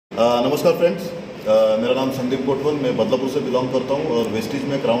नमस्कार फ्रेंड्स, मेरा नाम संदीप कोटवाल, मैं बदलापुर से बिलोंग करता हूँ और वेस्टिज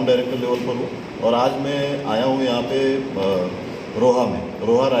में क्राउन डायरेक्टर लेवल पर हूँ। और आज मैं आया हूँ यहाँ पे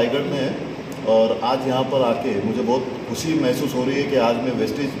रोहा रायगढ़ में है। और आज यहाँ पर आके मुझे बहुत खुशी महसूस हो रही है कि आज मैं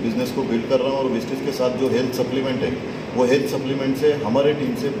वेस्टिज बिज़नेस को बिल्ड कर रहा हूँ। और वेस्टिज के साथ जो हेल्थ सप्लीमेंट है, वो हेल्थ सप्लीमेंट से हमारे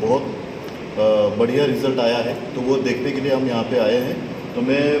टीम से बहुत बढ़िया रिजल्ट आया है। तो वो देखने के लिए हम यहाँ पे आए हैं। तो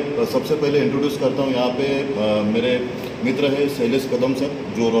मैं सबसे पहले इंट्रोड्यूस करता हूँ, यहाँ पे मेरे मित्र है शैलेश कदम सर,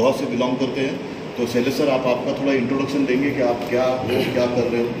 जो रोहा से बिलोंग करते हैं। तो शैलेश सर, आप आपका थोड़ा इंट्रोडक्शन देंगे कि आप क्या कर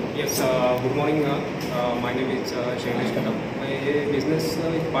रहे हो? Yes, good morning, my name is Shailesh Kadam. मैं ये बिज़नेस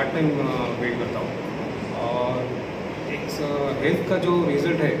एक पार्ट टाइम बिल्ड करता हूँ। और एक हेल्थ का जो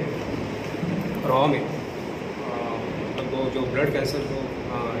रिज़ल्ट है रोहा में, मतलब वो जो ब्लड कैंसर जो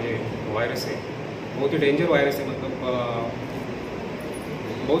ये वायरस है, बहुत ही डेंजर वायरस है। मतलब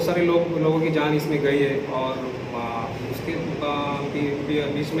बहुत सारे लोगों की जान इसमें गई है। और उसके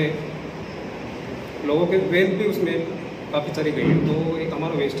बीच में लोगों के वेल्थ भी उसमें काफ़ी सारी गई है। तो एक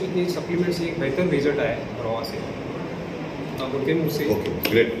हमारा वेस्टेज की सप्लीमेंट से एक बेहतर रिजल्ट आया है रोहा से, उनके मुँह से। Okay,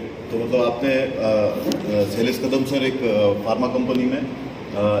 great. तो मतलब आपने शैलेश कदम सर एक फार्मा कंपनी में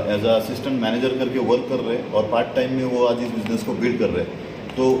एज अ असिस्टेंट मैनेजर करके वर्क कर रहे हैं और पार्ट टाइम में वो आज इस बिज़नेस को बिल्ड कर रहे हैं।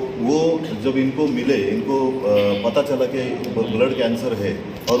 तो वो जब इनको पता चला कि ब्लड कैंसर है,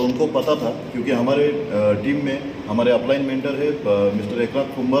 और उनको पता था क्योंकि हमारे टीम में हमारे अपलाइन मेंटर है मिस्टर एकनाथ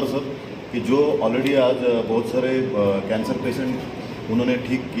कुंभार सर, कि जो ऑलरेडी आज बहुत सारे कैंसर पेशेंट उन्होंने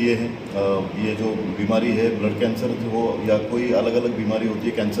ठीक किए हैं। ये जो बीमारी है ब्लड कैंसर हो या कोई अलग अलग बीमारी होती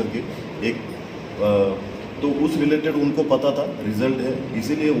है कैंसर की एक, तो उस रिलेटेड उनको पता था, रिजल्ट है,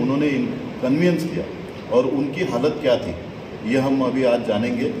 इसीलिए उन्होंने कन्विंस किया। और उनकी हालत क्या थी ये हम अभी आज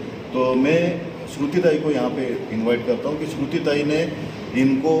जानेंगे। तो मैं श्रुति ताई को यहाँ पे इनवाइट करता हूँ कि श्रुति ताई ने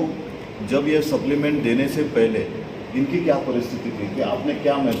इनको जब ये सप्लीमेंट देने से पहले इनकी क्या परिस्थिति थी, कि आपने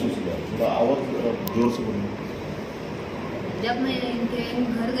क्या महसूस किया? थोड़ा आवाज जोर से बोलिए। जब मैं इनके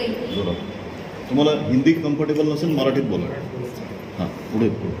घर गई थी, तुम्हाला हिंदी कम्फर्टेबल नसेल मराठीत बोला। हां, पुढे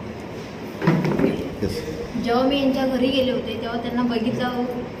येस। जेव्हा मी यांच्या घरी गेले होते तेव्हा त्यांना बघितलं,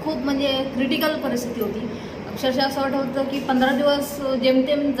 खूप म्हणजे क्रिटिकल परिस्थिती होती। अक्षरशः असं वाटत होतं की 15 दिवस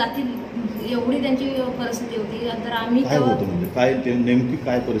जेमतेम जातील एवढी त्यांची परिस्थिती होती। नंतर आम्ही काय होतं, म्हणजे काय नेमकी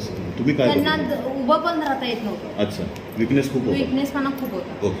काय परिस्थिती होती? तुम्ही काय त्यांना उभं पण राहता येत नव्हतं। अच्छा, विकनेस खूप होता? विकनेसपणा खूप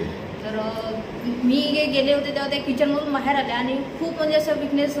होता। ओके। तर मी गेले होते तेव्हा ते किचनमधून बाहेर आले आणि खूप म्हणजे असं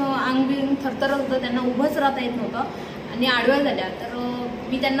विकनेस, अंग बिंग थरथरत होतं, त्यांना उभंच राहता येत नव्हतं आणि आडव्या झाल्या। तर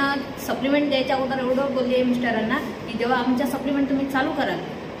मी त्यांना सप्लिमेंट द्यायच्या अगोदर एवढं बोलले मिस्टरांना की जेव्हा आमच्या सप्लिमेंट तुम्ही चालू कराल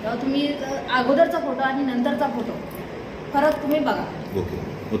तेव्हा तुम्ही अगोदरचा फोटो आणि नंतरचा फोटो फरक तुम्ही बघा।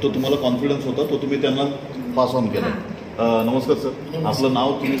 ओके, तो तुम्हाला कॉन्फिडन्स होता, तो तुम्ही त्यांना पास ऑन केला। नमस्कार सर, आपलं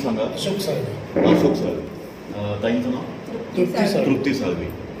नाव तुम्ही सांगा? अशोक साळवे। अशोक साळवे। ताईंचं नाव? तृप्ती साळवे।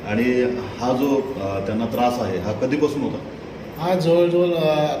 आणि हा जो त्यांना त्रास आहे हा कधीपासून होता? हा जवळजवळ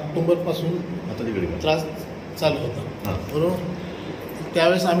ऑक्टोबरपासून आता तिकडे त्रास चालू होता। हां, बरोबर।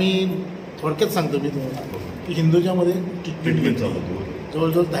 त्यावेळेस आम्ही थोडक्यात सांगतो मी तुम्हाला की हिंदुजामध्ये ट्रीटमेंट चालू होती।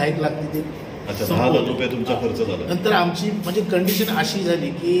 जवळजवळ 10 लाख तिथे। अच्छा, 10,000 रुपये तुमचा खर्च झाला। नंतर आमची म्हणजे कंडिशन अशी झाली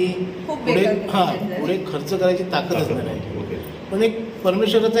की पुढे खर्च करायची ताकदच नाही। ओके। पण एक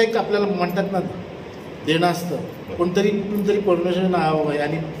परमेश्वराचा एक आपल्याला म्हणतात ना, देणं असतं, कोणतरी कुठून तरी परमेश्वर आहे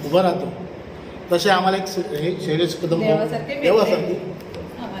आणि उभं राहतो। तसे आम्हाला एक हे शैलेश कदम देवासारखी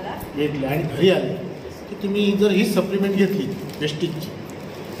भेटले आणि घरी आले की तुम्ही जर ही सप्लिमेंट घेतली वेस्टिजची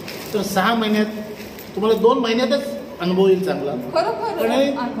तर 6 महिन्यात तुम्हाला 2 महिन्यातच अनुभव येईल चांगला।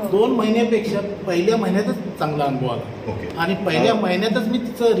 पण 2 महिन्यापेक्षा पहिल्या महिन्यातच चांगला अनुभव आला। ओके। आणि पहिल्या महिन्यातच मी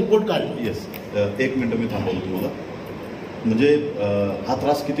तिचा रिपोर्ट काढला। येस, 1 मिनटं मी थांबवतो तुम्हाला। म्हणजे हा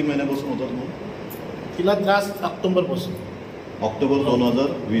त्रास किती महिन्यापासून होता तुम्हाला? तिला त्रास ऑक्टोबरपासून। ऑक्टोबर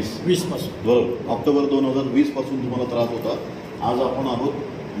 2020 पासून। बरोबर, ऑक्टोबर 2020 पासून तुम्हाला त्रास होता। आज आपण आहोत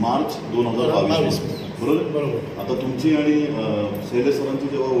मार्च 2022, बरोबर। आता तुमची आणि शैलेश सरांची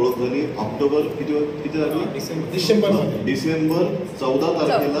जेव्हा ओळख झाली ऑक्टोबर किती झाली? डिसेंबर 14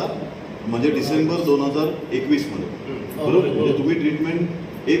 तारखेला, म्हणजे डिसेंबर 2021 मध्ये, बरोबर। म्हणजे तुम्ही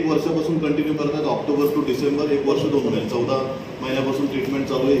ट्रीटमेंट 1 वर्षापासून कंटिन्यू करतात, ऑक्टोबर टू डिसेंबर 1 वर्ष 2 महिने, 14 महिन्यापासून ट्रीटमेंट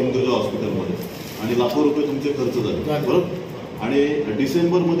चालू आहे हिंदुजा हॉस्पिटलमध्ये आणि लाखो रुपये तुमचे खर्च झाले, बरोबर। आणि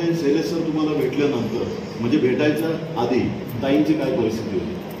डिसेंबरमध्ये शैलेश सर तुम्हाला भेटल्यानंतर, म्हणजे भेटायच्या आधी ताईंची काय परिस्थिती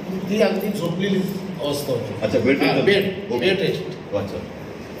होती? ती अगदी झोपलेली अवस्था होती। अच्छा, बेड रेस्ट। अच्छा,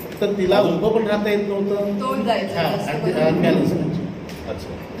 तर तिला उभं पण राहता येत नव्हतं। अच्छा,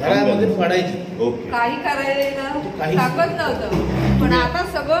 घरामध्ये पडायची. ओके. काही करायला काहीच ताकद नव्हतं, पण आता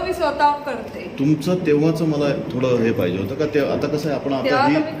सगळं मी स्वतःहून करते. तुमचं तेव्हाचं मला थोडं हे पाहिजे होतं का ते आता कसं आहे आपण तेव्हा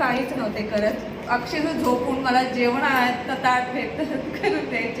आता तर मी काहीच नव्हते करत. अक्षरशः झोपून मला जेवण आहेत तर ताट भेटत करून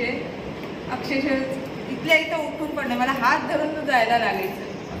द्यायचे. अक्षरशः इथल्या इथं उठून पडलं, मला हात धरून जायला लागायचं.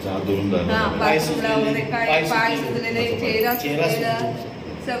 अच्छा, हात धरून जायला हा, लागलं. बाथरूमला वगैरे काय पाय पाय सुजलेले, सुजलेले, चेहरा चेहरा सुजलेला, सुजलेला.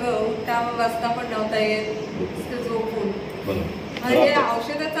 सगळं उठता बसता पण नव्हता येत. नुसतं झोपून बरोबर. आणि हे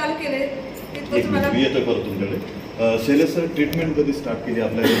औषधं चालू केले तिथून एक मला मिनिट, मी येतो परत तुमच्याकडे. शैलेश सर, ट्रीटमेंट कधी स्टार्ट केली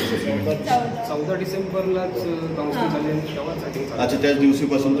आपल्या हेल्थ सप्लिमेंट? 14 डिसेंबरलाच काउन्सिलिंग झाली आणि तेव्हा starting झालं. अच्छा, त्याच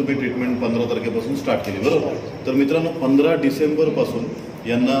दिवशीपासून तुम्ही ट्रीटमेंट 15 तारखेपासून स्टार्ट केली, बरोबर? तर मित्रांनो, 15 डिसेंबरपासून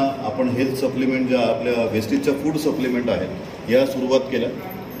यांना आपण हेल्थ सप्लिमेंट ज्या आपल्या वेस्टेजच्या फूड सप्लिमेंट आहेत या सुरुवात केल्या.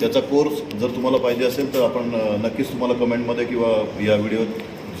 त्याचा कोर्स जर तुम्हाला पाहिजे असेल तर आपण नक्कीच तुम्हाला कमेंटमध्ये किंवा या व्हिडिओत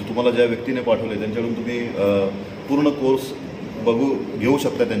तुम्हाला ज्या व्यक्तीने पाठवले त्यांच्याकडून तुम्ही पूर्ण कोर्स घेऊ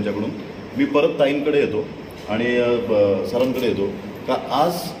शकता त्यांच्याकडून. मी परत ताईंकडे येतो आणि सरांकडे येतो का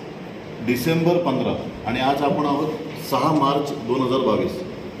आज डिसेंबर 15 आणि आज आपण आहोत 6 मार्च 2022.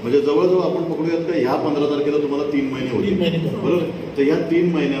 म्हणजे जवळजवळ आपण पकडूयात का ह्या 15 तारखेला तुम्हाला 3 महिने होते, 3 महिने बरोबर? तर ह्या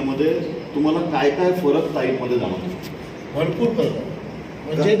 3 महिन्यामध्ये तुम्हाला काय काय फरक ताईमध्ये जाणवतो? भरपूर फरक.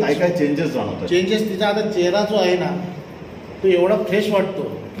 म्हणजे काय काय चेंजेस जाणवतात? चेंजेस तिचा आता चेहरा जो आहे ना तो एवढा फ्रेश वाटतो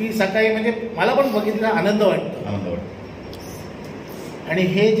की सकाळी म्हणजे मला पण बघितलं आनंद वाटतो. आनंद वाटतो. आणि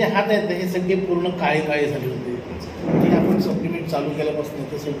हे जे हात आहेत ना हे सगळे पूर्ण काळे काळे झाले होते. ते आपण सप्लिमेंट चालू केल्यापासून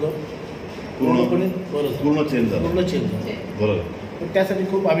ते सगळं पूर्णपणे पूर्ण चेंज झालं. पूर्ण चेंज झालं. बरोबर. पण त्यासाठी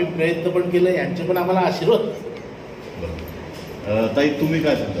खूप आम्ही प्रयत्न पण केले, यांचे पण आम्हाला आशीर्वाद. बरोबर. ताई, तुम्ही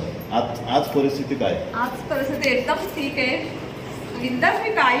काय सांगता? आज परिस्थिती काय? आज परिस्थिती एकदम ठीक आहे. बिंदास मी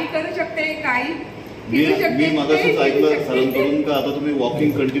काही करू शकते, काही मी फिरू शकते, मागाशीच काही ऐकलं शिकू शकते. सरांकडून का आता तुम्ही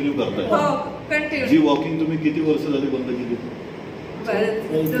वॉकिंग कंटिन्यू करताय. हो, कंटिन्यू. जी वॉकिंग तुम्ही किती वर्ष झाली बंद केली? बरं,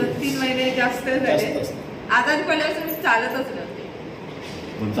 2-3 महिने जास्त झाले. जास्त. आजारी पडल्यापासून मी चालतच नव्हते,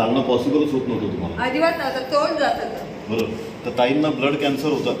 पण चालणं पॉसिबलच होत नव्हतं तुम्हाला, अजिबात नव्हतं. तोच जात होता. बरोबर? तर ताईंना ब्लड कॅन्सर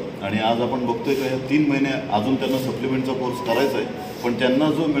होता आणि आज आपण बघतोय का ह्या 3 महिने अजून त्यांना सप्लिमेंटचा कोर्स करायचा आहे. पण त्यांना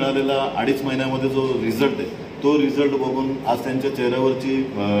जो मिळालेला 2.5 महिन्यामध्ये जो रिझल्ट आहे तो रिझल्ट बघून आज त्यांच्या चेहऱ्यावरची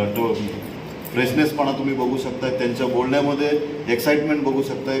फ्रेशनेसपणा तुम्ही बघू शकताय, त्यांच्या बोलण्यामध्ये एक्साइटमेंट बघू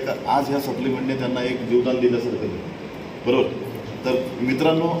शकताय का आज ह्या सप्लिमेंटने त्यांना एक जीवदान दिल्यासारखं आहे, बरोबर? तर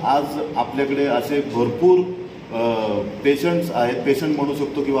मित्रांनो, आज आपल्याकडे असे भरपूर पेशंट्स आहेत, पेशंट म्हणू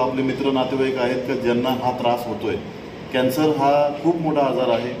शकतो किंवा आपले मित्र नातेवाईक आहेत का ज्यांना हा त्रास होतोय. कॅन्सर हा खूप मोठा आजार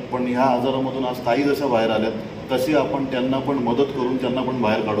आहे, पण ह्या आजारामधून आज ताई जशा बाहेर आल्यात तशी आपण त्यांना पण मदत करून त्यांना पण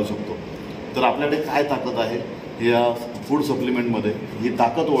बाहेर काढू शकतो. तर आपल्याकडे काय ताकद आहे या फूड सप्लिमेंटमध्ये, ही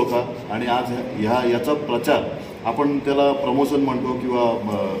ताकद ओळखा आणि आज याचा प्रचार, आपण त्याला प्रमोशन म्हणतो किंवा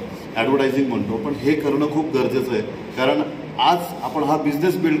ॲडव्हर्टायझिंग म्हणतो, पण हे करणं खूप गरजेचं आहे. कारण आज आपण हा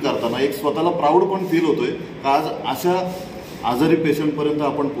बिझनेस बिल्ड करताना एक स्वतःला प्राऊड पण फील होतोय का आज अशा आजारी पेशंटपर्यंत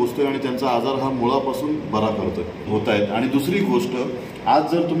आपण पोचतोय आणि त्यांचा आजार हा मुळापासून बरा होत आहेत. आणि दुसरी गोष्ट,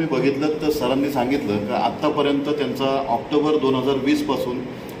 आज जर तुम्ही बघितलं तर सरांनी सांगितलं का आत्तापर्यंत त्यांचा ऑक्टोबर 2020 पासून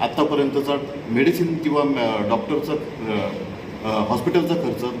आत्तापर्यंतचा मेडिसिन किंवा डॉक्टरचा हॉस्पिटलचा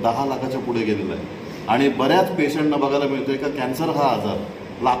खर्च 10 लाखाच्या पुढे गेलेला आहे. आणि बऱ्याच पेशंटना बघायला मिळतोय का कॅन्सर हा आजार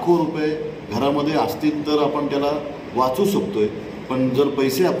लाखो रुपये घरामध्ये असतील तर आपण त्याला वाचू शकतोय, पण जर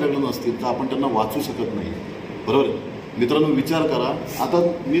पैसे आपल्याकडे नसतील तर आपण त्यांना वाचू शकत नाही, बरोबर? मित्रांनो, विचार करा. आता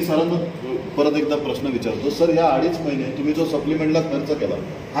मी सरांना परत एकदा प्रश्न विचारतो. सर, या 2.5 महिने तुम्ही जो सप्लिमेंटला खर्च केला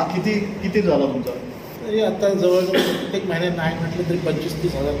हा किती झाला तुमचा? तरी आता जवळजवळ प्रत्येक महिन्यात नाही म्हटलं तरी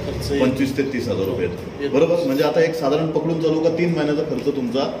 25-30 हजार खर्च. 25 ते 30 हजार रुपये, बरोबर? म्हणजे आता एक साधारण पकडून चालू का 3 महिन्याचा खर्च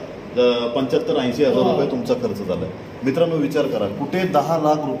तुमचा 75-80 हजार रुपये तुमचा खर्च झाला. मित्रांनो, विचार करा, कुठे 10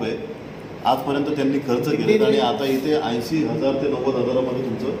 लाख रुपये आजपर्यंत त्यांनी खर्च केले आणि आता इथे 80,000 ते 90,000मध्ये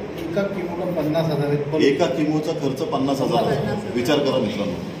तुमचं एका किमोला 50,000. एका किमोचा खर्च 50,000. विचार करा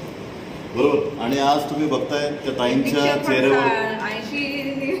मित्रांनो, बरोबर? आणि आज तुम्ही बघताय त्या ताईंच्या चेहऱ्यावर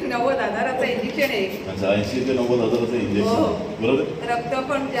 80-90 हजाराचं इंजेक्शन आहे. अच्छा, 80 ते 90 हजाराचं इंजेक्शन, बरोबर? रक्त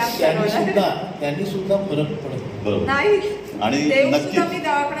पण जास्त त्यांनी सुद्धा फरक पडत बरोबर नाही. आणि नक्की मी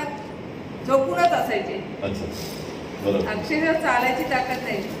दवाखान्यात झोपूनच असायचे. अच्छा, बरोबर. अक्षरशः चालायची ताकद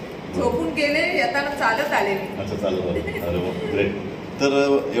नाही, झोपून गेले, येताना चालत आले. अच्छा, चालत आले. अरे वा, ग्रेट. तर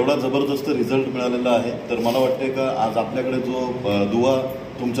एवढा जबरदस्त रिझल्ट मिळालेला आहे. तर मला वाटते का आज आपल्याकडे जो दुवा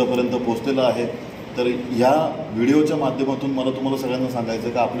तुमच्यापर्यंत पोचलेला आहे, तर ह्या व्हिडिओच्या माध्यमातून मला तुम्हाला सगळ्यांना सांगायचं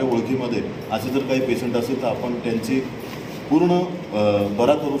का आपल्या ओळखीमध्ये असे जर काही पेशंट असेल तर आपण त्यांची पूर्ण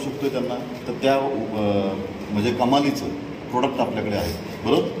बरा करू शकतो त्यांना. तर त्या म्हणजे कमालीचं प्रोडक्ट आपल्याकडे आहे,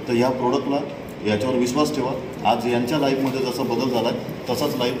 बरोबर? तर ह्या प्रोडक्टला याच्यावर विश्वास ठेवा. आज यांच्या लाईफमध्ये जसा बदल झाला आहे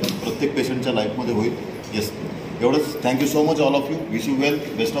तसाच लाईफ प्रत्येक पेशंटच्या लाईफमध्ये होईल. येस. एवढंच. Thank you so much all of you. Wish you well,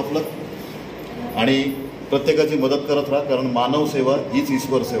 best of लक. आणि प्रत्येकाची मदत करत राहा, कारण मानव सेवा हीच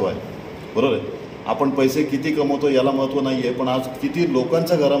ईश्वर सेवा आहे. बरोबर आहे. आपण पैसे किती कमवतो याला महत्त्व नाही आहे, पण आज किती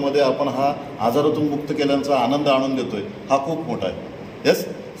लोकांच्या घरामध्ये आपण हा आजारातून मुक्त केल्याचा आनंद आणून देतोय, हा खूप मोठा आहे. Yes.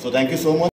 So thank you so much.